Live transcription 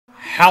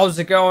How's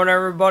it going,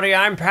 everybody?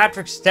 I'm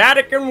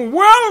PatrckStatic, and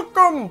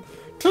welcome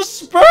to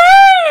space!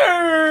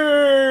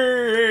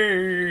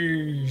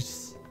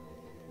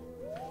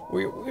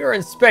 We're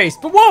in space,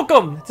 but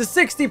welcome to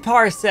 60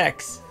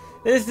 Parsecs.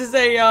 This is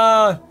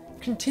a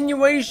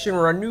continuation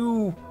or a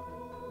new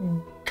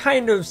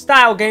kind of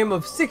style game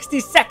of 60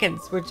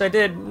 seconds, which I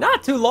did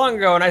not too long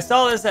ago, and I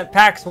saw this at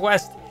PAX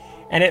West,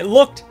 and it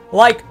looked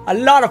like a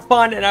lot of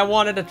fun, and I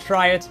wanted to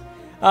try it.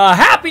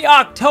 Happy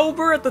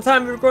October at the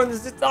time we were recording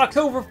this. It's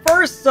October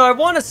 1st, so I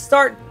want to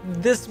start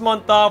this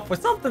month off with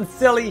something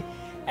silly,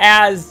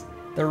 as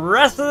the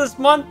rest of this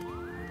month,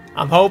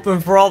 I'm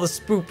hoping for all the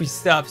spoopy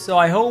stuff. So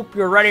I hope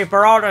you're ready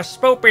for all the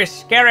spoopy,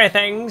 scary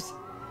things.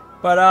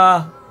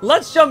 But,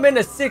 let's jump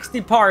into 60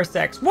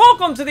 Parsecs.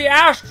 Welcome to the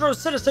Astro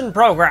Citizen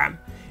program.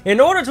 In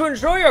order to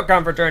ensure your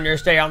comfort during your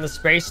stay on the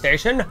space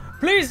station,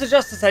 please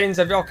adjust the settings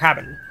of your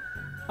cabin.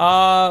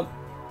 That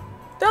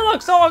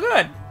looks all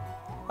good.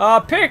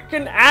 Pick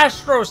an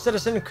Astro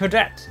Citizen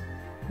Cadet.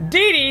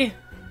 Dee Dee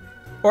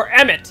or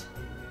Emmett.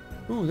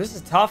 Ooh, this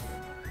is tough.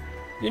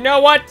 You know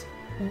what?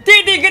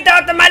 Dee Dee, get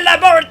out of my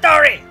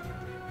laboratory!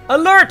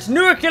 Alert!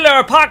 Nuclear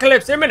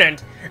apocalypse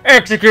imminent.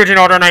 Executing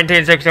Order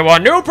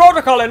 1961. New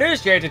protocol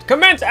initiated.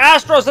 Commence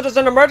Astro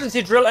Citizen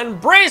emergency drill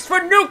and brace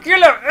for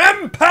nuclear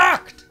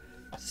impact!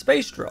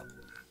 Space drill.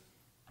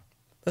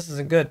 This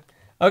isn't good.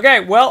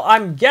 Okay, well,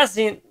 I'm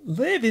guessing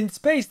live in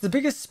space, the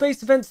biggest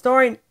space event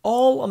starring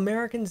all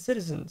American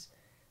citizens.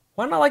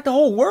 Why not like the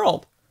whole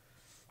world?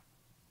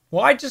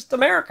 Why just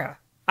America?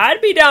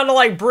 I'd be down to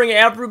like bring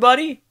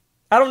everybody.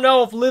 I don't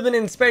know if living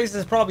in space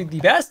is probably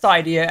the best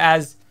idea,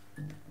 as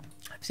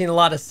I've seen a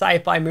lot of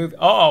sci-fi movies.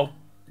 Uh-oh.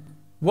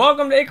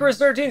 Welcome to Icarus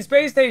 13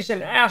 Space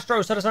Station,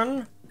 Astro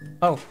Citizen.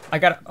 Oh, I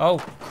got it. Oh,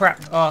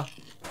 crap.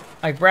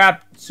 I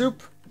grabbed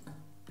soup.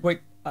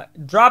 Wait,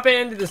 drop it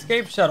into the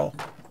escape shuttle.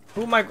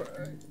 Who am I?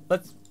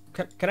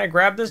 Can I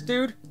grab this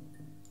dude?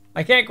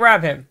 I can't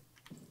grab him.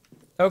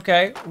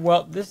 Okay,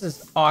 well, this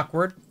is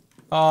awkward.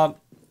 Okay,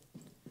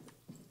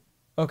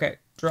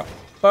 drop.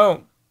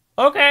 Boom.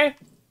 Okay.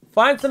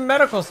 Find some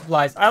medical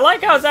supplies. I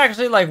like how it's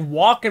actually, like,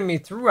 walking me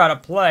through how to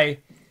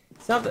play.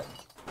 It's not that...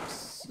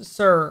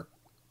 Sir,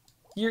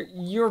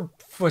 your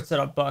foot's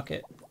in a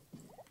bucket.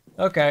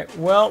 Okay,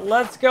 well,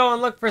 let's go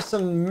and look for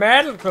some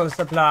medical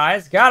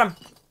supplies. Got him.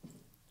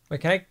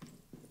 Wait, can I...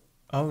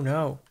 Oh,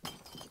 no.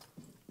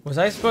 Was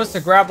I supposed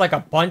to grab, like, a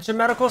bunch of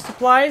medical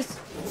supplies?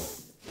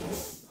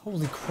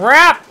 Holy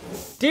crap!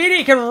 Dee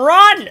Dee can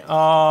run!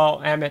 Oh,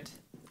 Emmett.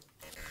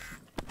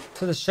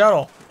 To the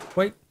shuttle.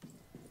 Wait.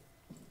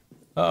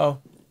 Uh-oh.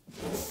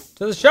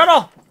 To the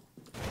shuttle!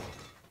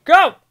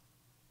 Go!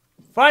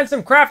 Find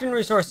some crafting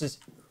resources.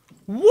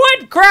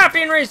 Wood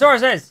crafting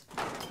resources!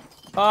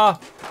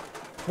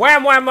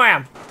 Wham, wham,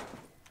 wham.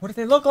 What do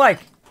they look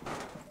like?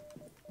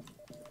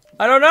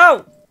 I don't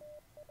know.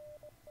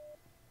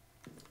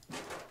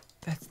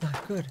 That's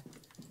not good.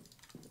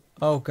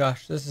 Oh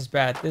gosh, this is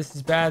bad. This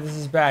is bad. This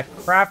is bad.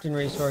 Crafting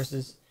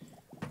resources.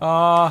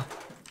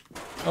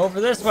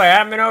 Over this way. I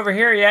haven't been over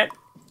here yet.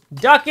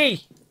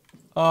 Ducky!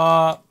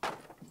 What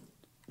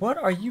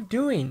are you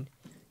doing?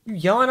 You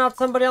yelling at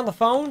somebody on the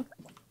phone?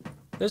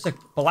 There's a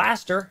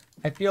blaster.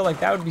 I feel like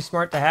that would be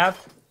smart to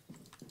have.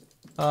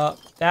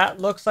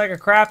 That looks like a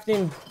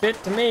crafting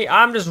bit to me.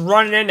 I'm just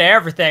running into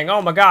everything.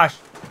 Oh my gosh.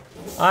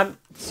 I'm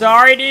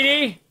sorry, Dee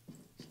Dee.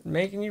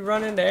 Making you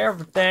run into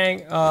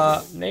everything.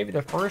 Maybe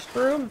the first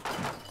room?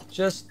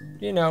 Just,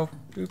 you know,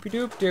 doopy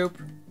doop doop.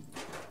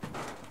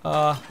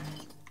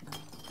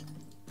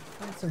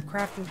 Find some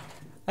crafting.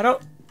 I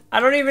don't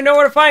even know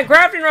where to find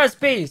crafting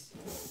recipes.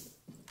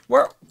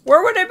 Where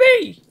would they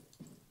be?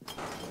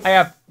 I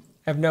have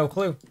no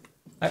clue.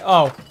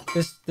 Oh,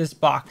 this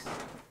box.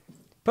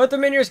 Put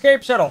them in your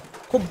escape shuttle.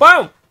 Cool,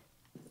 boom.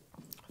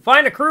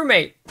 Find a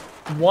crewmate.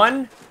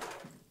 One.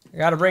 I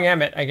gotta bring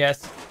Emmett, I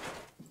guess.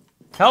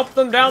 Help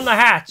them down the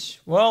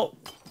hatch. Well,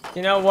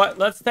 you know what?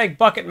 Let's take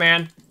Bucket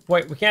Man.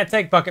 Wait, we can't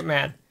take Bucket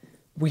Man.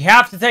 We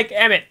have to take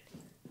Emmett.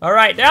 All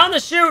right, down the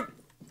chute.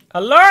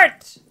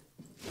 Alert!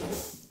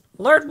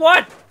 Alert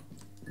what?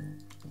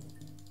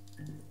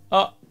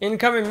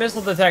 Incoming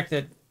missile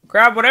detected.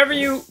 Grab whoever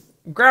you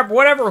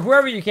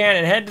can,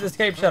 and head to the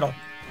escape shuttle.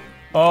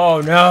 Oh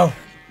no.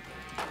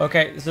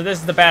 Okay, so this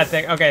is the bad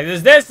thing. Okay,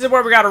 this is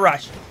where we gotta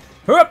rush.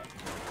 Whoop.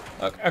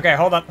 Okay,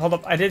 hold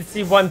up. I did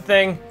see one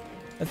thing.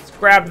 Let's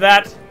grab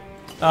that.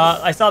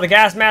 I saw the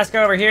gas mask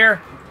over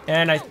here,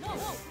 and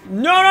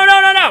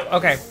No!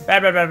 Okay,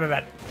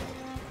 bad.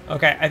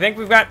 Okay, I think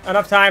we've got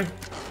enough time.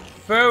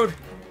 Food.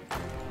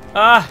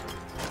 To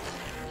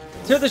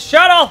the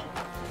shuttle!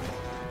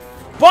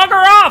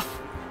 Bugger off!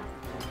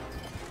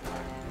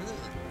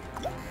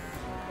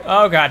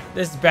 Oh god,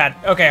 this is bad.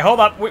 Okay, hold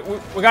up. We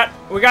got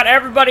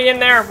everybody in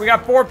there. We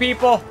got 4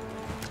 people.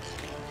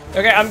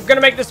 Okay, I'm gonna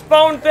make this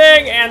phone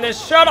thing and this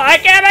shuttle. I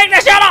can't make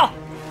the shuttle!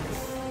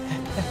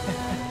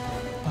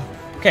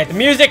 Okay, the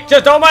music,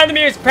 just don't mind the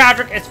music,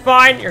 Patrick. It's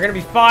fine. You're gonna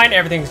be fine.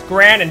 Everything's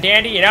grand and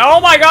dandy. You know,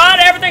 oh my god,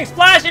 everything's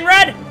flashing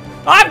red.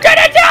 I'm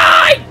gonna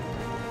die!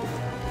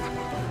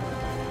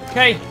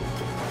 Okay.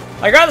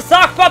 I got the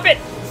sock puppet!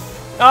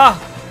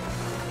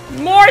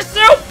 More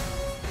soup!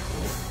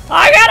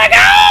 I gotta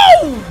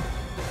go!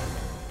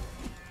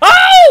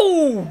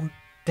 Oh!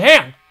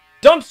 Damn.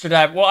 Dumpster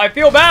dive. Well, I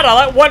feel bad.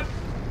 I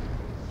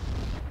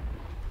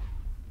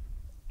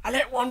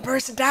let one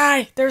person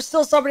die. There's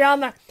still somebody on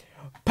there.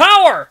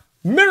 Power!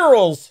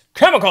 Minerals,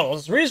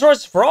 chemicals,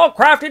 resources for all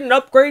crafting and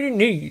upgrading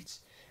needs.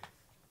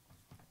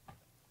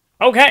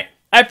 Okay,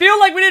 I feel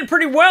like we did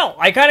pretty well.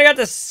 I kind of got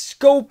to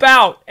scope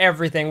out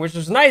everything, which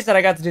was nice that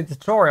I got to do the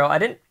tutorial. I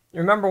didn't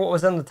remember what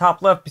was in the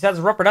top left besides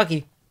the rubber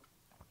ducky.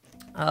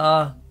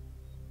 Alright,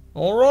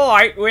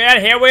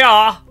 here we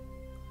are.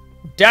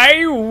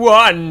 Day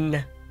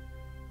 1.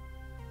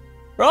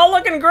 We're all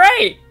looking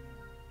great,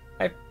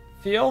 I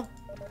feel.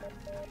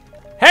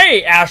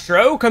 Hey,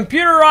 Astro,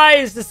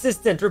 computerized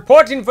assistant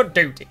reporting for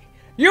duty.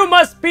 You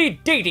must be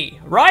Dee Dee,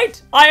 right?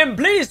 I am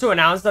pleased to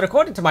announce that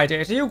according to my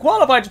data, you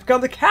qualify to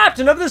become the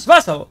captain of this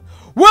vessel.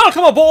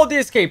 Welcome aboard the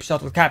Escape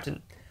Shuttle,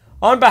 Captain.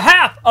 On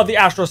behalf of the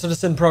Astro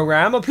Citizen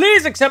program,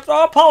 please accept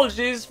our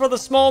apologies for the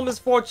small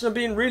misfortune of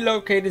being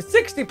relocated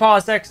 60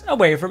 parsecs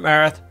away from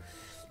Earth.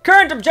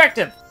 Current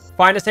objective,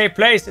 find a safe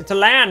place to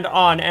land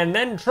on and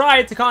then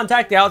try to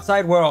contact the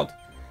outside world.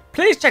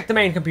 Please check the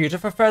main computer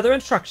for further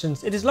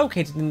instructions. It is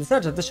located in the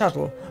center of the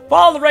shuttle.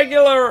 Follow the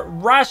regular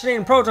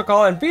rationing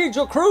protocol and feed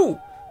your crew.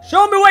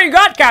 Show me what you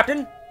got,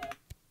 Captain.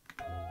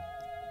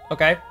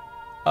 Okay.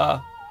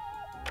 What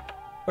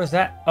is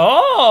that?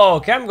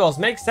 Oh, chemicals.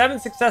 Make 7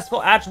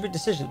 successful attribute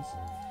decisions.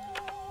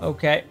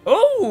 Okay.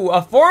 Oh,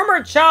 a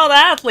former child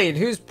athlete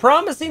whose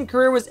promising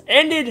career was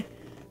ended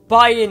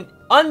by an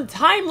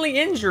untimely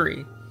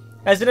injury.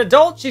 As an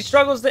adult, she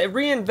struggles to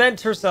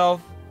reinvent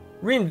herself,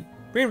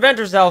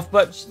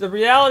 but the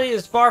reality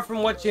is far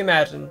from what she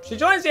imagined. She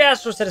joins the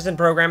Astro Citizen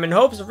program in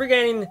hopes of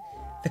regaining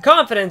the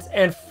confidence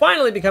and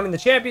finally becoming the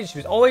champion she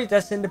was always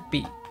destined to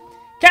be.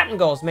 Captain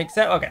goals make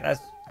set. Okay,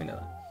 I know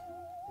that.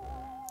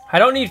 I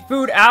don't need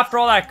food after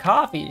all that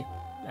coffee.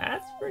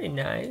 That's pretty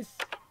nice.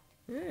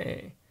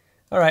 Hey.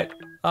 All right.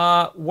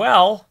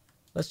 Well,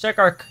 let's check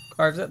our.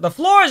 The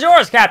floor is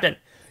yours, Captain.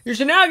 You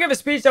should now give a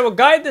speech that will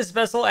guide this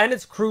vessel and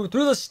its crew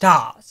through the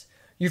stars.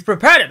 You've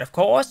prepared it, of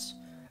course.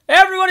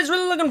 Everyone is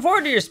really looking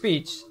forward to your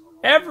speech.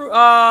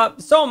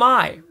 So am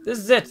I. This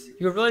is it.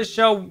 You really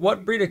show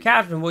what breed of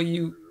captain will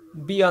you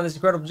be on this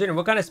incredible journey.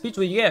 What kind of speech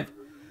will you give?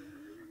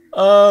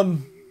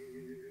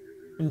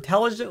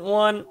 Intelligent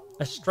one,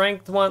 a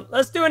strength one.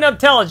 Let's do an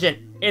intelligent.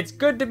 It's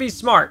good to be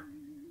smart.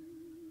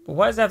 But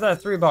why does it have to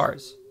have 3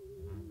 bars?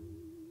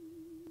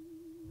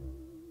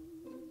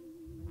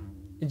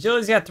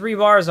 Agility's got 3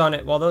 bars on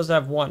it, while those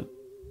have 1.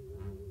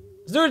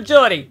 Let's do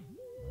agility.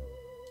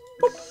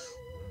 Boop.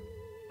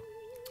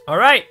 All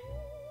right,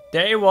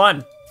 day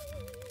 1.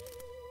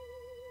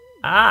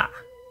 Ah,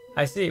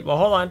 I see. Well,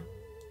 hold on.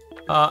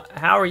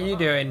 How are you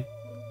doing?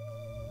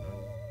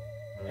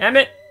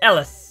 Emmett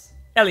Elias.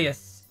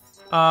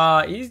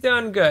 He's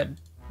doing good.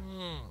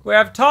 We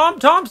have Tom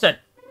Thompson.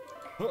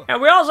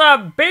 And we also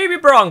have Baby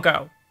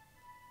Bronco.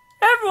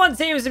 Everyone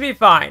seems to be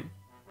fine.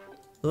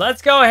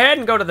 Let's go ahead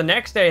and go to the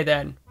next day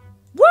then.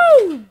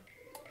 Woo!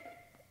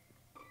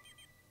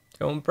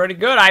 Doing pretty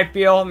good, I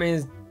feel. I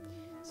mean,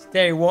 it's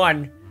day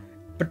 1.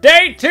 But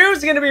day 2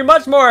 is going to be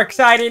much more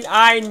exciting.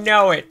 I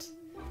know it.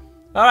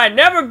 Alright,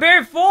 never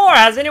before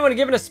has anyone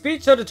given a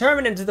speech so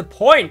determined and to the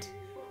point.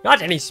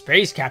 Not any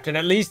space captain,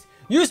 at least.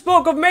 You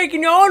spoke of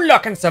making your own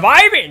luck and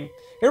surviving.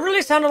 It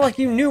really sounded like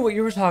you knew what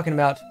you were talking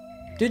about.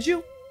 Did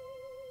you?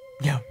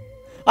 No.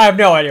 I have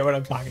no idea what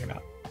I'm talking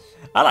about.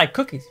 I like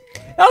cookies.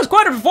 That was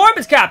quite a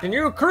performance, Captain.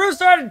 Your crew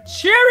started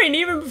cheering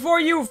even before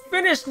you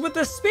finished with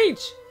the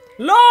speech.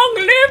 Long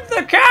live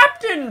the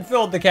captain,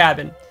 filled the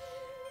cabin.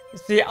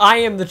 See, I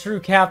am the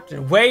true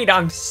captain. Wait,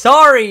 I'm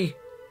sorry.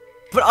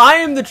 But I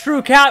am the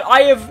true cat.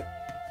 I have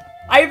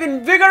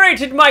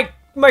invigorated my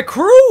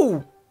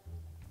crew.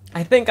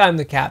 I think I'm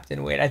the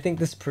captain. Wait, I think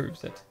this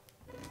proves it.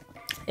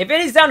 If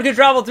any sound could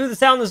travel through the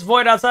soundless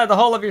void outside the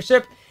hull of your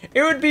ship,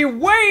 it would be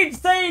Wade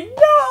saying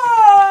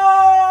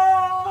no.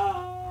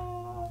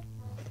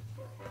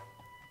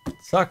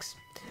 Sucks.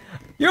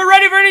 You're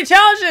ready for any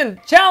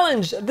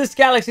challenge this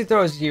galaxy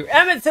throws at you.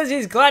 Emmett says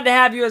he's glad to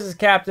have you as his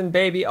captain.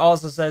 Baby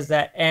also says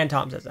that, and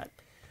Tom says that.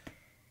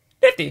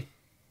 Nifty.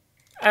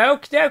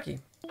 Okie dokie.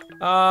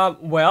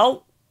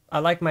 Well, I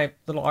like my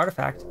little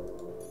artifact.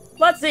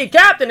 Let's see,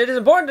 Captain, it is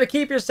important to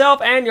keep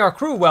yourself and your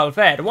crew well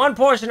fed. 1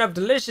 portion of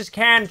delicious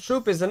canned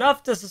soup is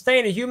enough to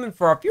sustain a human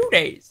for a few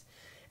days.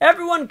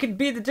 Everyone could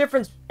be the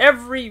difference,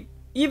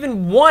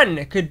 even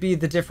one could be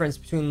the difference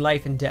between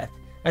life and death.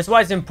 That's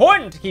why it's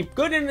important to keep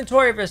good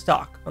inventory of your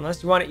stock,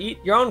 unless you want to eat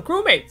your own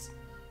crewmates.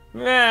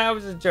 That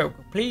was a joke.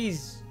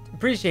 Please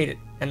appreciate it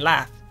and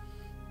laugh.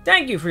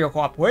 Thank you for your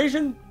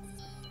cooperation.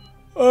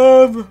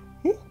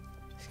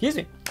 Excuse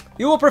me.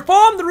 You will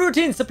perform the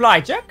routine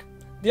supply check.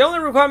 The only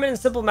requirement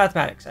is simple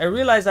mathematics. I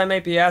realize I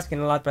might be asking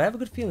a lot, but I have a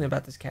good feeling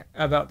about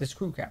this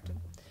crew captain.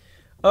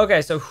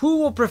 Okay, so who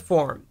will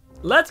perform?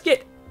 Let's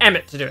get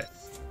Emmett to do it.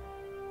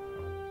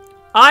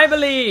 I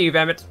believe,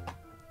 Emmett.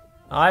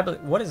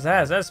 What is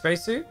that? Is that a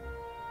spacesuit?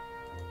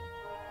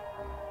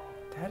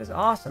 That is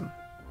awesome.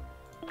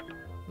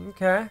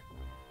 Okay.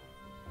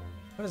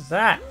 What is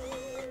that?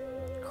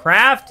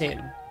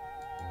 Crafting.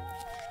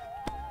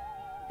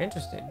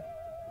 Interesting.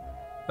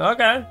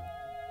 Okay.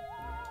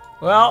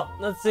 Well,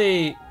 let's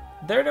see.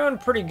 They're doing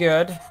pretty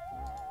good.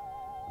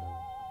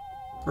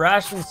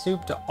 Ration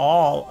soup to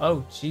all.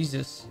 Oh,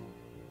 Jesus.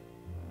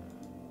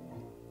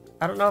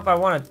 I don't know if I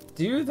want to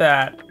do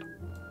that.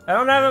 I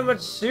don't have that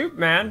much soup,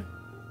 man.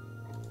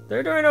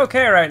 They're doing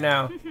okay right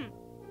now.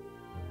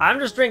 I'm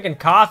just drinking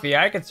coffee.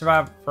 I could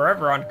survive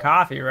forever on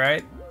coffee,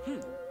 right?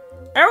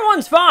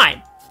 Everyone's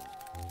fine.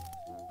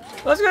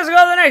 Let's go to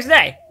the next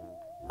day.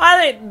 I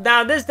think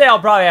now this day I'll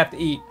probably have to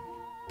eat.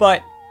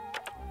 But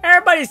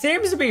everybody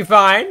seems to be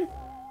fine.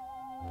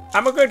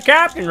 I'm a good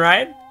captain,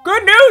 right?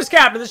 Good news,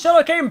 Captain! The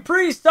shuttle came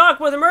pre-stocked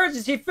with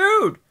emergency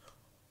food!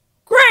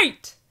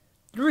 Great!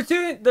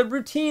 The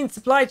routine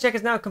supply check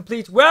is now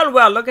complete.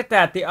 Well, look at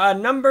that. The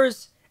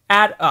numbers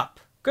add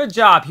up. Good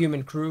job,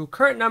 human crew.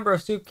 Current number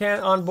of soup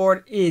cans on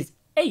board is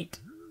 8.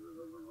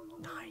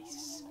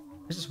 Nice.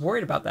 I was just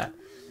worried about that.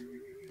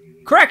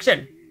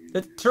 Correction!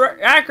 The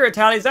accurate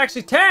tally is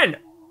actually 10.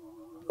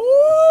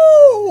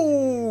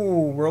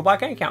 Ooh! Robot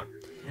can count.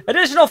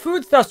 Additional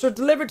foodstuffs were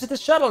delivered to the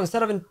shuttle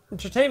instead of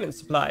entertainment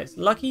supplies.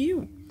 Lucky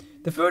you.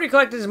 The food he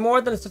collected is more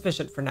than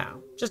sufficient for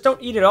now. Just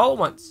don't eat it all at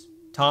once.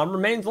 Tom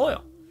remains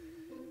loyal.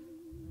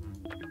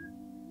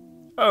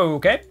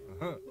 Okay.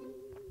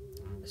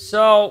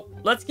 So,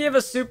 let's give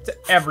a soup to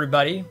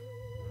everybody.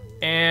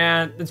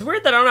 And it's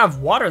weird that I don't have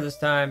water this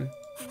time.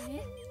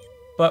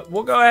 But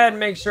we'll go ahead and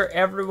make sure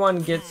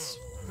everyone gets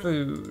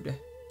food.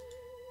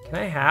 Can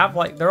I have,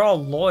 like, they're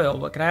all loyal,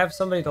 but can I have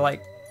somebody to,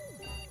 like,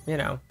 you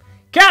know.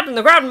 Captain,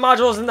 the gravity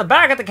module is in the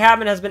back of the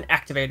cabin has been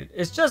activated.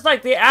 It's just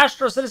like the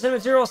Astro Citizen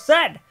material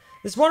said.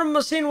 This wonderful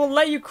machine will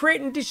let you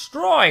create and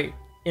destroy,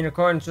 in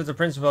accordance with the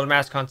principle of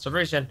mass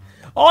conservation.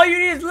 All you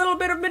need is a little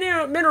bit of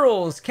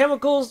minerals,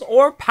 chemicals,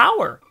 or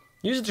power.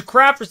 Use it to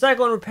craft,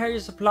 recycle, and repair your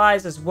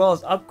supplies, as well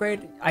as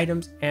upgrade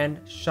items and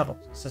shuttle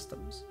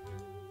systems.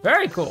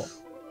 Very cool.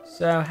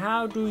 So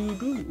how do you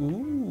do?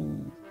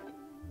 Ooh.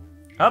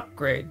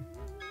 Upgrade.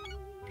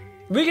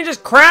 We can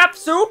just craft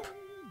soup?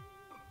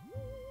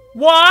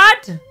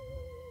 What?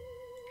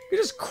 You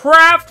just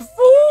craft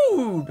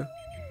food.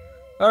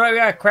 Alright, we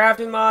got a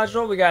crafting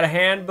module, we got a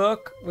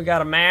handbook, we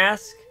got a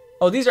mask.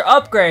 Oh, these are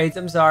upgrades,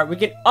 I'm sorry. We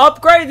can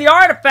upgrade the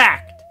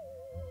artifact!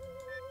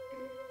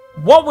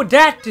 What would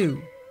that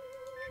do?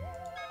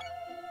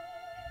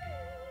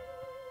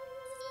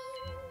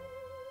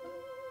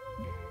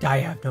 I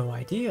have no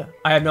idea.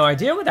 I have no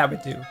idea what that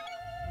would do.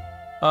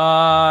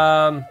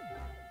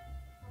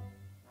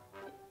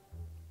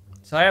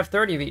 So I have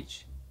 30 of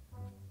each.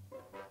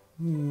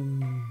 I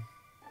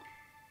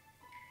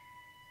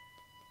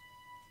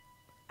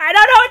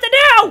don't know what to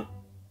do!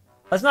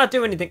 Let's not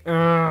do anything.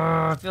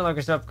 I feel like I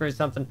should upgrade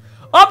something.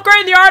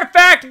 Upgrade the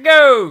artifact it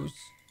goes!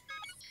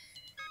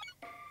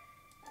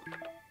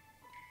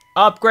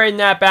 Upgrading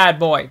that bad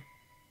boy.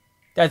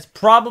 That's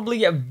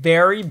probably a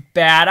very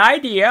bad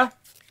idea.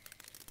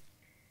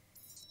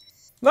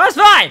 That's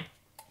fine!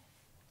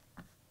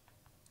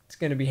 It's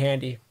gonna be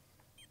handy.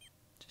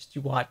 Just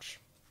you watch.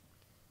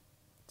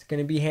 It's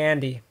gonna be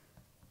handy.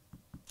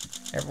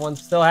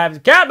 Everyone's still happy.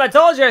 Captain, I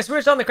told you I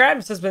switched on the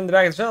crafting system in the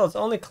back of the shuttle. It's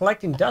only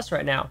collecting dust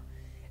right now.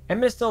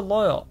 Emma's still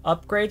loyal.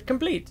 Upgrade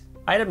complete.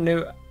 Item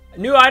new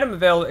item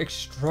available.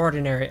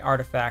 Extraordinary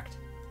artifact.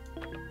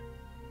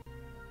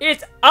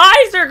 Its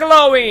eyes are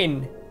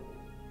glowing!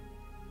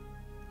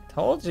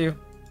 Told you.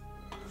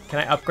 Can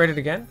I upgrade it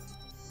again?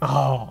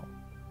 Oh.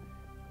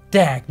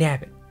 Dag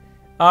nabbit.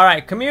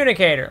 Alright,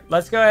 communicator.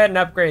 Let's go ahead and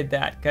upgrade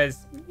that,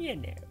 because, you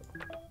know.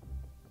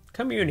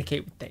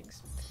 Communicate with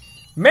things.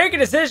 Make a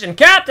decision.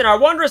 Captain, our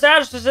wondrous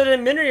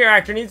Astro-Citizen mini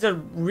reactor needs a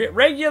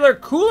regular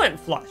coolant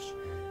flush.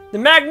 The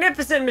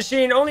magnificent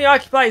machine only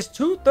occupies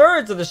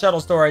 2/3 of the shuttle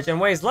storage and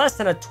weighs less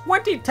than a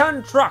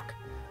 20-ton truck.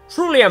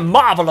 Truly a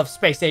marvel of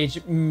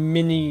space-age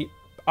mini...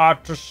 and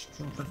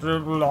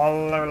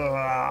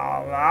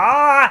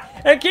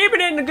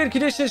keeping it in good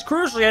condition is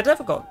crucially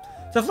difficult.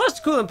 To flush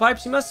the coolant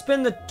pipes, you must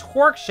spin the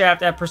torque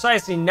shaft at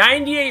precisely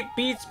 98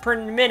 beats per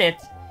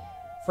minute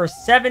for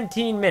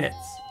 17 minutes.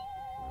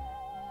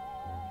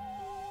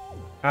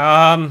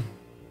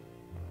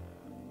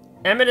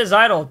 Emmett is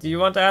idle. Do you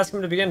want to ask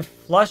him to begin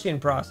flushing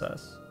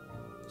process?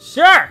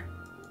 Sure!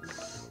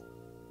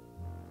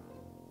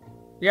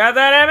 You got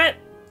that, Emmett?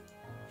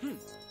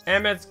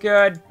 Emmett's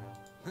good.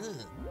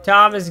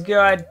 Tom is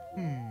good.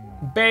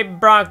 Baby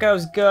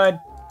Bronco's good.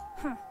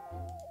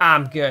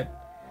 I'm good.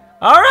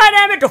 Alright,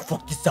 Emmett, don't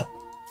fuck this up.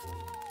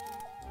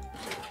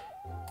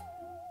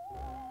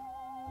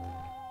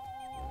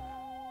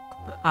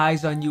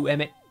 Eyes on you,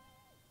 Emmett.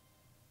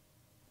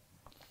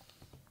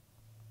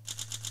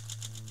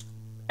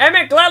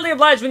 Emmett gladly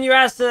obliged when you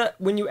asked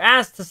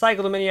to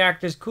cycle the mini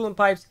reactor's coolant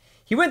pipes.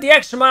 He went the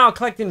extra mile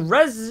collecting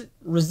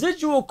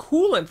residual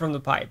coolant from the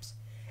pipes.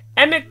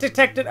 Emmett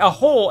detected a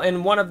hole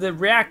in one of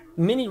the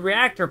mini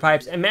reactor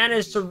pipes and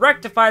managed to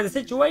rectify the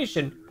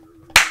situation.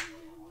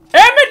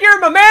 Emmett, you're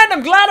my man.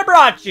 I'm glad I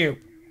brought you.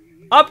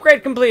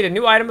 Upgrade completed.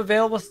 New item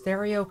available.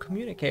 Stereo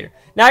communicator.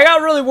 Now, I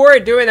got really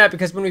worried doing that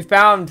because when we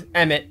found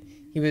Emmett,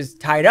 he was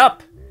tied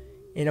up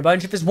in a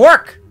bunch of his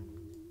work.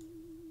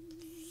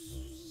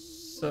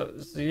 So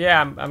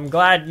yeah, I'm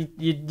glad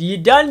you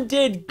done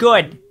did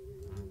good.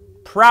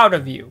 Proud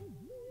of you.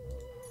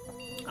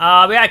 We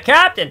got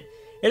Captain.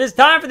 It is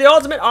time for the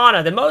ultimate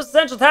honor. The most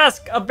essential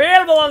task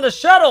available on the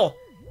shuttle.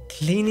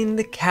 Cleaning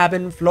the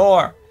cabin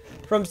floor.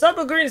 From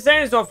subtle green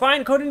stains to a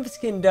fine coating of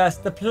skin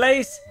dust, the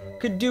place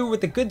could do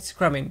with a good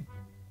scrubbing.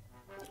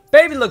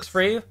 Baby looks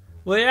free.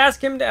 Will you ask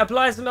him to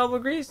apply some elbow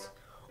grease?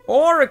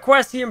 Or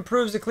request he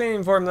improves the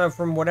cleaning formula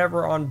from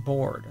whatever on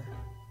board?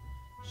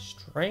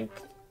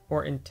 Strength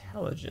or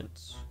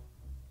intelligence?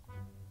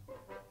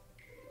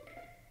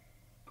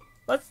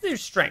 Let's do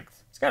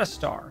strength. It's got a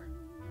star.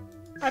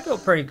 I feel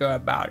pretty good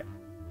about it.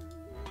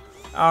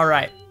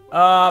 Alright.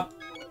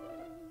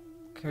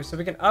 Okay, so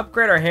we can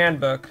upgrade our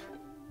handbook.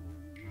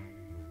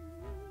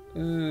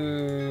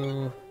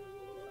 Ooh.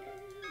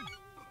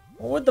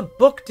 What would the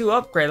book do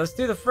upgrade? Let's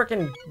do the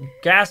frickin'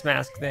 gas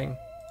mask thing.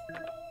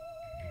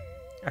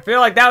 I feel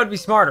like that would be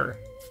smarter.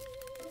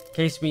 In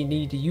case we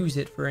need to use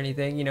it for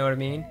anything, you know what I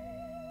mean?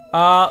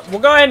 We'll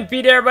go ahead and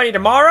feed everybody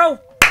tomorrow.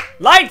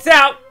 Lights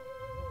out!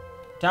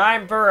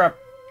 Time for a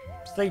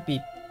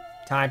sleepy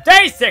time.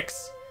 Day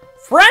 6!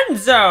 Friend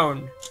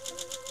zone!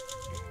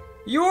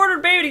 You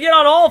ordered baby to get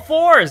on all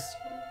fours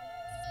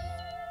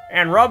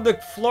and rub the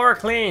floor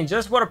clean.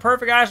 Just what a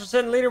perfect Astral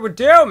Citizen leader would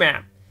do,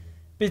 man.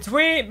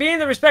 Between being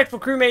the respectful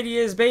crewmate he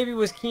is, baby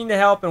was keen to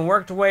help and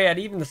worked away at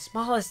even the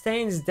smallest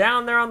stains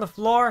down there on the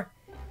floor.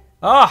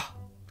 Ah,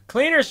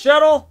 cleaner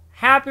shuttle,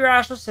 happier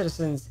Astral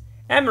citizens.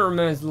 Emmett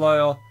remains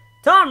loyal.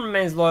 Tom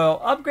remains loyal.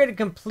 Upgraded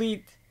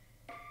complete.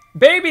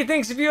 Baby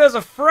thinks of you as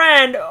a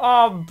friend.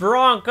 Oh,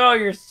 Bronco,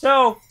 you're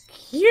so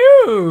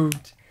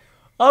cute.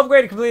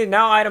 Upgraded completed.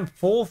 Now item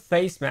full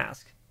face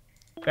mask.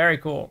 Very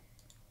cool.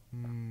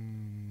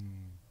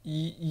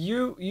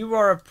 You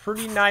are a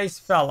pretty nice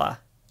fella,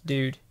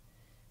 dude.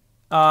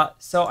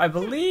 So I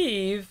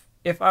believe,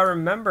 if I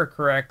remember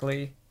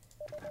correctly,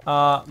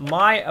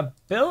 my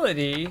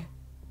ability,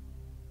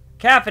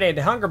 caffeinated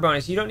hunger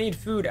bonus. You don't need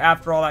food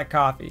after all that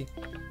coffee.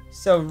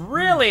 So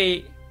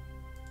really,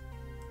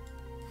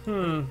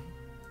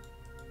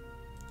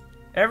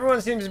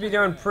 everyone seems to be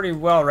doing pretty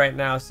well right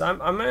now. So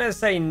I'm gonna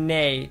say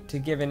nay to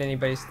giving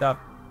anybody stuff.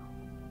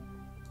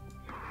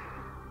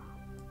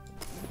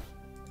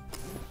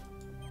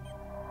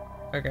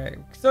 Okay,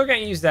 still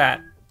can't use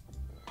that.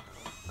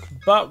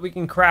 But we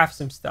can craft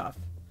some stuff.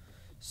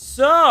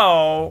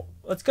 So,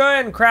 let's go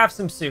ahead and craft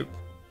some soup.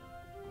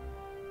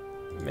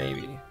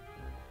 Maybe.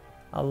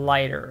 A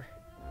lighter.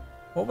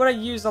 What would I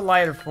use a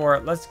lighter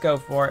for? Let's go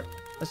for it.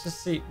 Let's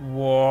just see.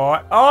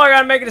 What? Oh, I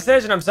gotta make a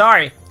decision. I'm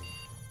sorry.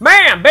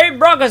 Man, Baby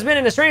Bronco's been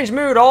in a strange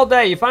mood all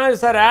day. You finally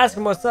decided to ask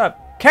him what's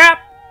up. Cap,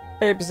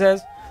 Baby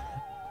says.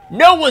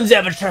 No one's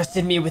ever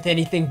trusted me with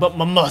anything but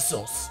my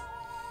muscles.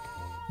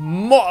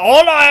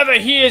 All I ever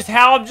hear is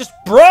how I'm just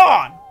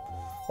brawn.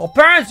 Well,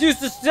 parents used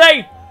to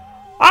say,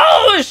 I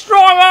always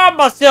strong-armed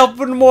myself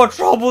into more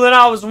trouble than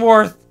I was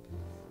worth.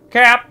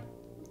 Cap,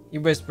 he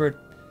whispered,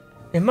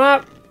 am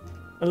I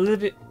a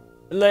liability?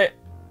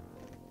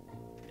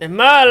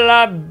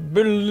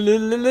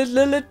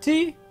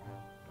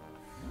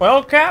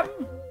 Well, Cap,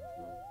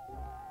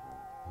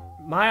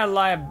 my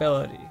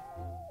liability.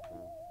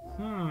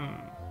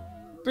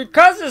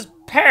 Because his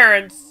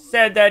parents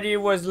said that he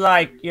was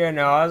like, you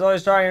know, I was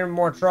always trying to get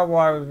more trouble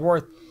I was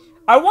worth.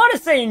 I want to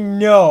say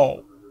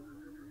no.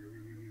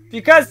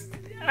 Because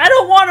I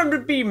don't want him to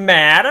be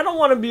mad. I don't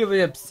want him to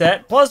be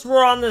upset. Plus,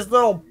 we're on this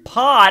little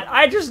pod.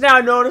 I just now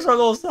noticed our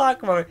little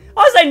sock moment.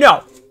 I'll say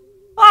no.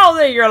 I don't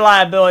think you're a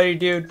liability,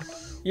 dude.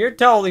 You're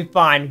totally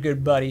fine,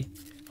 good buddy.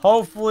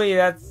 Hopefully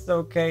that's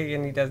okay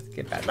and he doesn't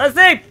get bad. Let's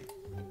see.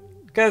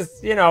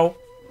 Because, you know,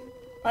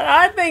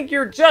 I think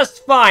you're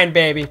just fine,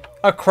 baby.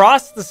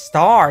 Across the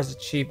Stars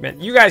achievement.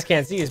 You guys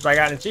can't see this, but I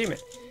got an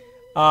achievement.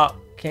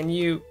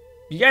 You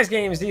guys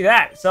can't even see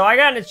that. So I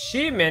got an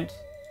achievement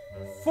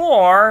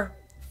for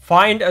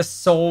find a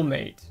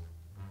soulmate.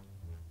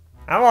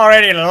 I'm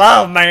already in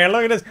love, man.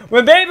 Look at this.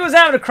 When Baby was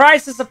having a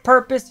crisis of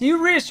purpose,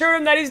 you reassured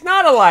him that he's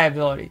not a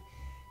liability.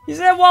 He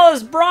said while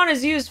his brawn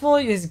is useful,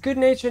 his good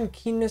nature and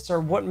keenness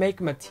are what make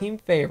him a team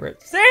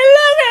favorite. Say,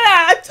 look at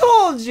that! I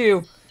told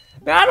you!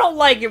 Man, I don't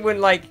like it when,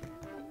 like...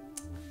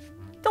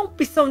 Don't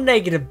be so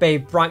negative,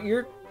 Babe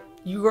Bronco.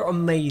 You're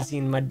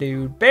amazing, my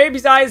dude.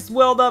 Baby's eyes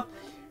swelled up.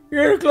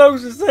 You're the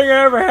closest thing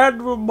I ever had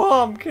to a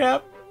mom,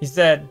 Cap. He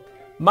said,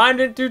 mine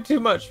didn't do too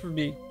much for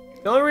me.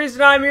 The only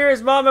reason I'm here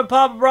is Mom and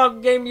Papa Bronco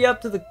gave me up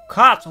to the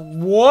cops.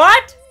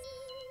 What?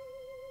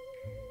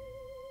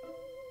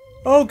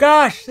 Oh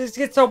gosh, this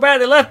gets so bad.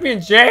 They left me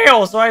in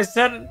jail, so I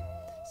said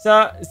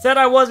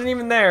I wasn't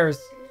even theirs.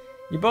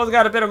 You both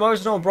got a bit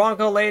emotional.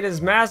 Bronco laid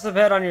his massive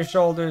head on your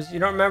shoulders. You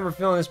don't remember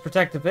feeling this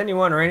protective of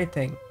anyone or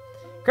anything.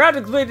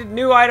 Crafted completed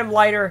new item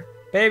lighter.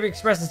 Baby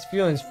expresses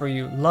feelings for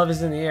you. Love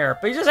is in the air.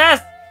 But he just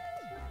asked.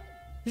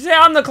 He said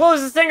I'm the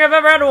closest thing I've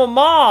ever had to a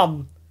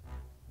mom.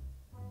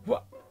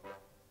 What?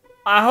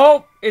 I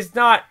hope it's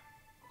not...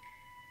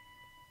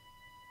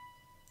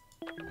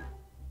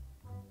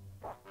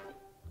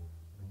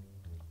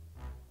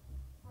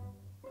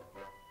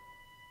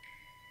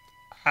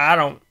 I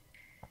don't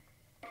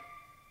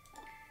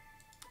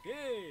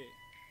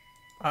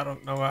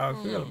know how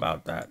I feel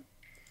about that.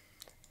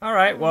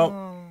 Alright,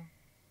 well,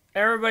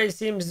 everybody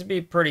seems to be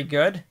pretty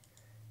good.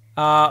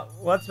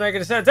 Let's make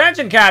it a set.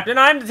 Attention, Captain!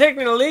 I'm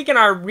detecting a leak in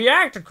our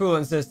reactor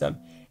coolant system.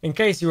 In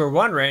case you were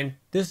wondering,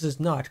 this is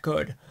not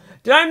good.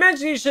 Did I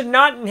mention you should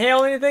not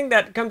inhale anything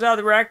that comes out of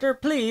the reactor?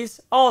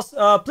 Please.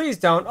 Also, please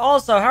don't.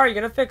 Also, how are you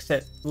gonna fix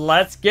it?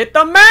 Let's get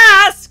the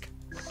mask!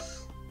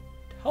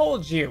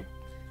 Told you.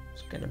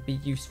 It's gonna be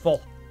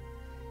useful.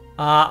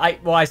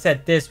 I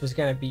said this was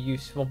gonna be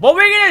useful. But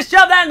we're gonna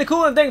shove that in the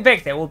coolant thing,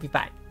 fix it. We'll be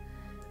fine.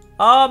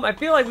 I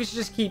feel like we should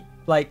just keep,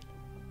 like,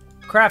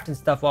 crafting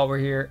stuff while we're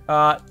here.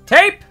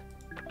 Tape!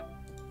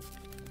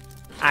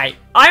 I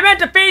meant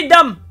to feed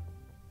them!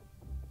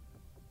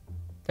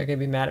 They're gonna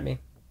be mad at me.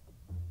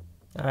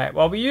 Alright,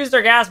 well, we used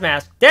our gas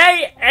mask.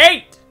 Day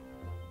 8!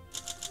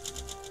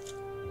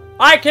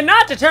 I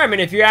cannot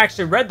determine if you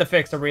actually read the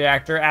Fix the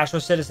Reactor Astro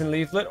Citizen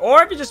leaflet,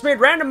 or if you just made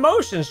random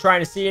motions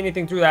trying to see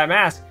anything through that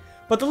mask.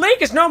 But the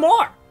leak is no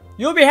more.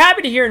 You'll be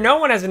happy to hear no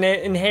one has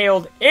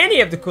inhaled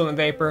any of the coolant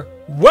vapor.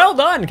 Well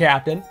done,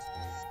 Captain.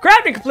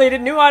 Crafting completed.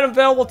 New item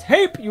available.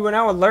 Tape. You are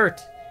now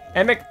alert.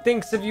 Emic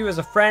thinks of you as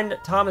a friend.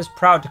 Tom is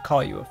proud to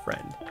call you a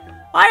friend.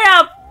 I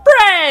have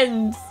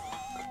friends!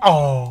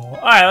 Oh.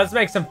 Alright, let's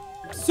make some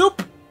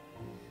soup.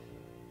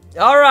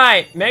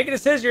 Alright, make a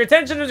decision. Your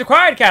attention is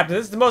required, Captain.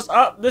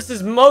 This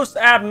is most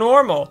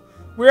abnormal.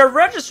 We are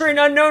registering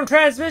unknown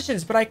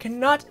transmissions, but I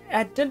cannot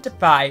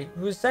identify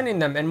who is sending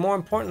them, and more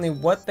importantly,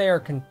 what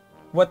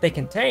they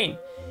contain.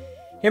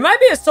 It might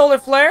be a solar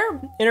flare,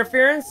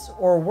 interference,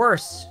 or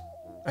worse,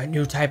 a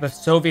new type of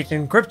Soviet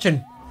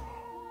encryption.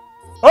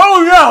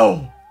 Oh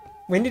no!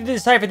 We need to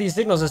decipher these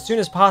signals as soon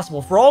as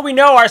possible. For all we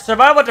know, our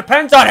survival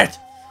depends on it.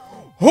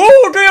 Who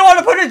do you want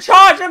to put in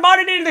charge of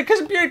monitoring the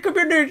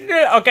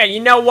computer? Okay, you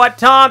know what,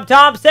 Tom?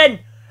 Tom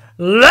said,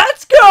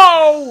 let's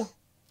go!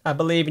 I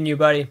believe in you,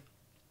 buddy.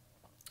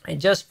 And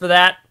just for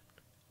that,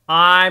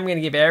 I'm going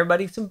to give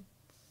everybody some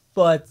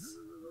butts.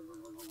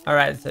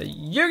 Alright, so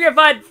you get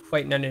fed.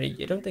 Wait, no.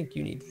 I don't think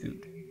you need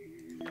food.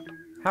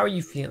 How are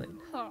you feeling?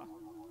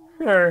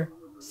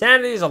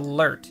 Sanity is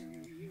alert.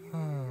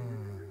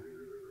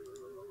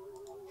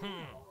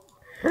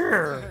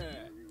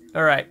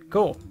 Alright,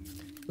 cool.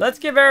 Let's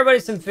give everybody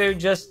some food.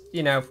 Just,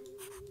 you know,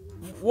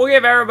 we'll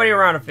give everybody a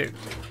round of food.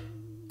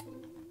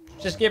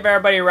 Just give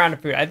everybody a round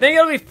of food. I think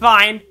it'll be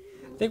fine.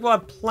 I think we'll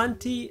have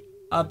plenty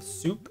of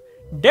soup.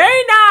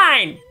 Day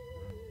 9!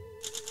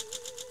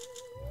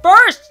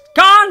 First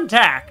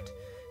contact!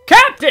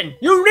 Captain,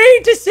 you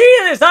need to see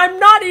this! I'm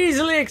not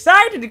easily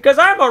excited because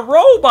I'm a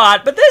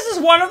robot, but this is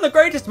one of the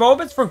greatest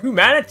moments for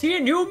humanity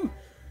and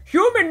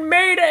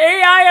human-made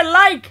AI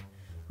alike!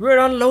 We're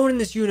not alone in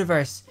this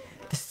universe.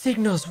 The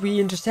signals we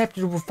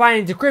intercepted were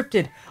finally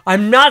decrypted.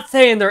 I'm not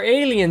saying they're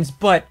aliens,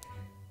 but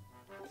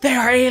they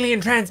are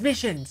alien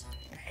transmissions.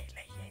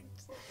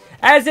 Aliens.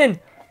 As in,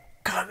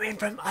 coming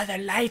from other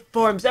life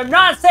forms. I'm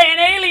not saying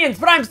aliens,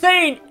 but I'm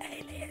saying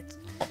aliens.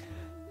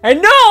 And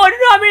no, I do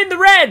not mean the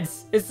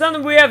Reds. It's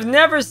something we have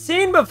never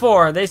seen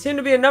before. They seem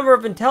to be a number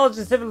of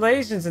intelligent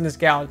civilizations in this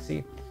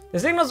galaxy. The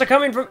signals are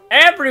coming from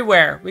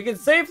everywhere. We can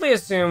safely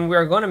assume we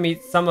are going to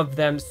meet some of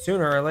them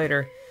sooner or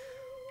later.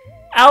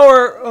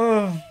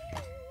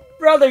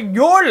 Rather,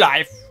 your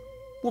life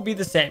will be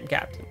the same,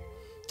 Captain.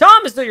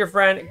 Tom is still your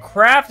friend.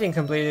 Crafting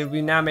completed.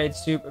 We now made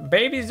soup.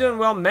 Baby's doing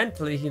well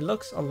mentally. He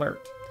looks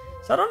alert.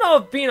 So I don't know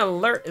if being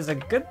alert is a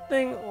good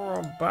thing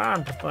or a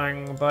bad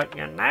thing, but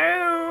you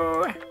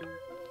know, I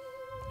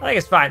think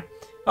it's fine.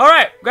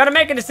 Alright, gotta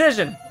make a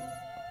decision.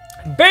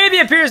 Baby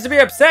appears to be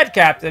upset,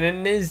 Captain.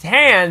 In his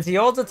hands, he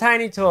holds a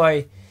tiny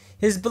toy.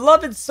 His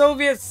beloved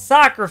Soviet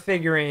soccer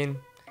figurine.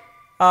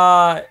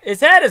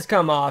 His head has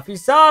come off. He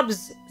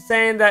sobs,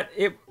 saying that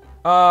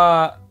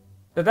that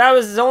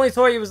was his only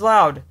toy he was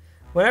allowed.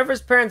 Whenever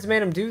his parents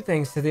made him do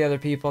things to the other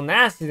people,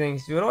 nasty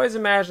things, he would always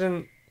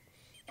imagine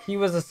he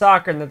was a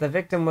soccer and that the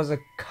victim was a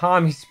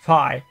commie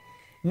spy.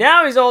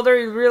 Now he's older,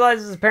 he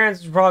realizes his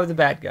parents were probably the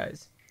bad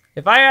guys.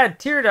 If I had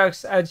tear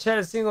ducts, I'd shed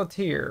a single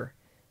tear,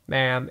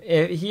 ma'am.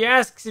 He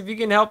asks if you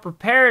can help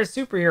repair his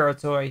superhero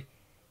toy.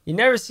 You've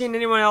never seen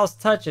anyone else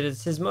touch it.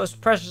 It's his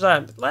most precious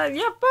item. Let's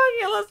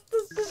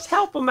just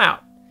help him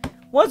out.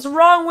 What's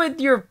wrong with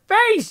your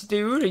face,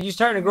 dude? Are you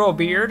starting to grow a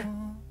beard?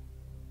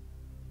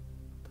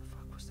 What the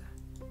fuck was that?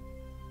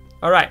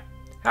 Alright,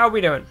 how are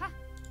we doing?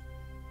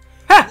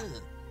 Ha!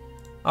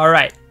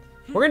 Alright,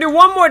 we're gonna do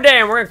one more day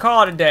and we're gonna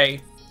call it a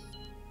day.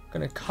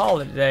 Gonna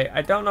call it a day.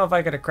 I don't know if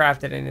I could have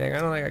crafted anything. I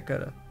don't think I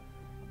could have.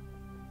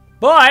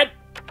 But,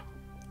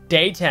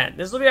 day 10.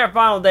 This will be our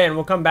final day and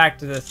we'll come back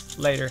to this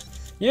later.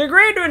 You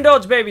agreed to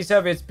indulge baby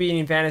Soviet's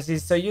beating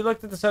fantasies, so you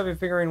looked at the Soviet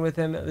figurine with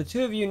him. The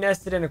two of you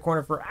nested in a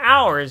corner for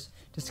hours,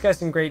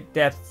 discussing great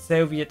depth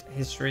Soviet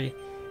history.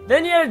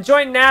 Then you had a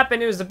joint nap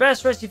and it was the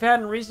best rest you've had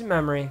in recent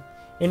memory.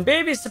 In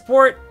baby's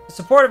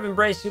supportive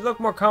embrace, you look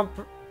more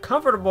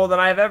comfortable than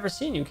I have ever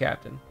seen you,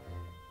 Captain.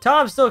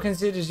 Tom still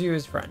considers you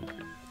his friend.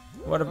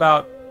 What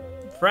about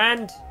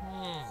friend,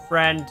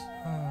 friend,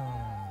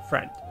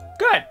 friend?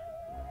 Good.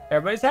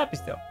 Everybody's happy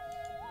still.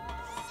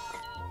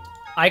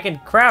 I can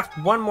craft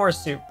one more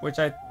soup, which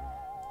I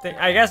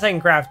guess I can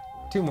craft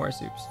 2 more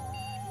soups.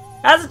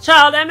 As a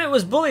child, Emmett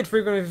was bullied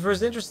frequently for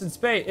his interest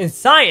in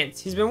science.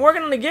 He's been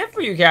working on a gift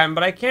for you, Captain,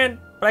 but I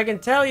can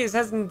tell he is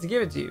hesitant to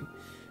give it to you.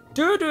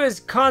 Due to his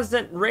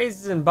constant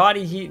raises in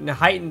body heat and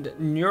heightened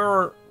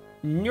neuronal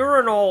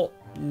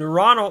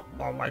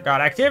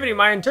activity,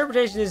 my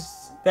interpretation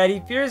is that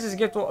he fears his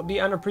gift will be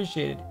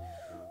unappreciated.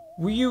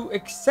 Will you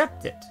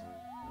accept it?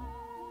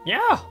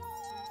 Yeah.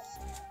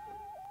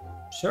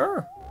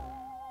 Sure.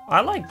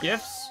 I like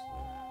gifts.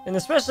 And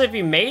especially if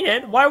he made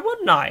it, why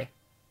wouldn't I?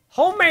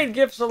 Homemade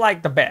gifts are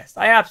like the best.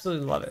 I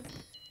absolutely love it.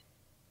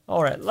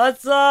 Alright,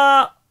 let's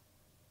I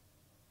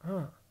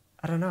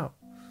don't know.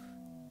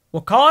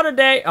 We'll call it a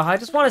day. Oh, I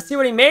just want to see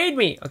what he made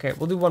me. Okay,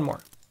 we'll do one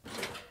more.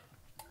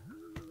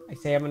 I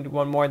say I'm gonna do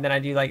one more, and then I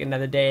do like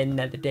another day,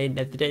 another day,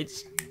 another day. It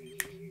just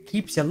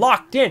keeps you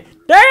locked in.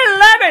 Day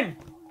 11!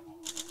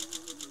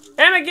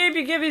 Emmett gave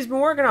you a gift he's been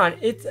working on.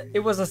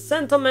 It was a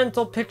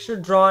sentimental picture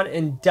drawn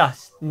in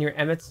dust near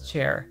Emmett's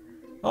chair.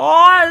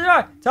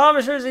 Oh, Tom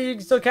assures you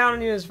can still count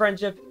on you his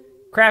friendship.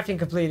 Crafting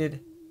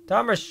completed.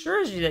 Tom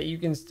assures you that you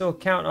can still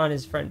count on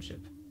his friendship.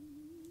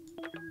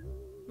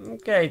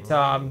 Okay,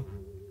 Tom.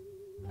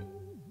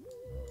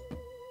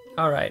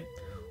 Alright.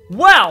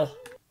 Well,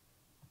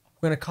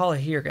 I'm going to call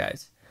it here,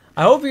 guys.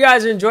 I hope you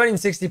guys are enjoying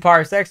 60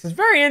 parsecs. It's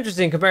very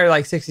interesting compared to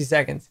like 60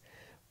 seconds.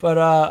 But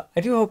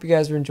I do hope you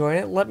guys are enjoying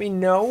it. Let me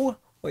know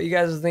what you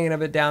guys are thinking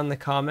of it down in the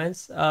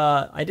comments.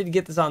 I did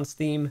get this on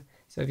Steam.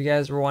 So if you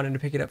guys were wanting to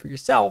pick it up for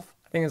yourself,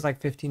 I think it's like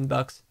 15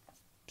 bucks.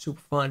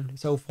 Super fun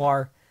so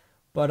far.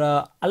 But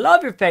I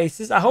love your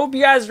faces. I hope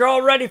you guys are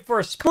all ready for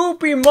a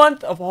spoopy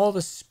month of all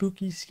the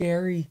spooky,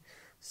 scary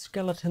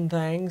skeleton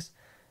things.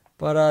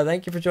 But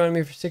thank you for joining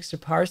me for 60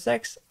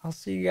 parsecs. I'll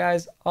see you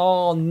guys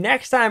all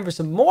next time for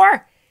some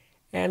more.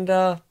 And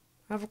have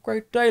a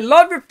great day.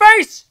 Love your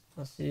face.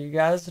 I'll see you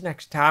guys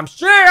next time.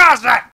 See you guys.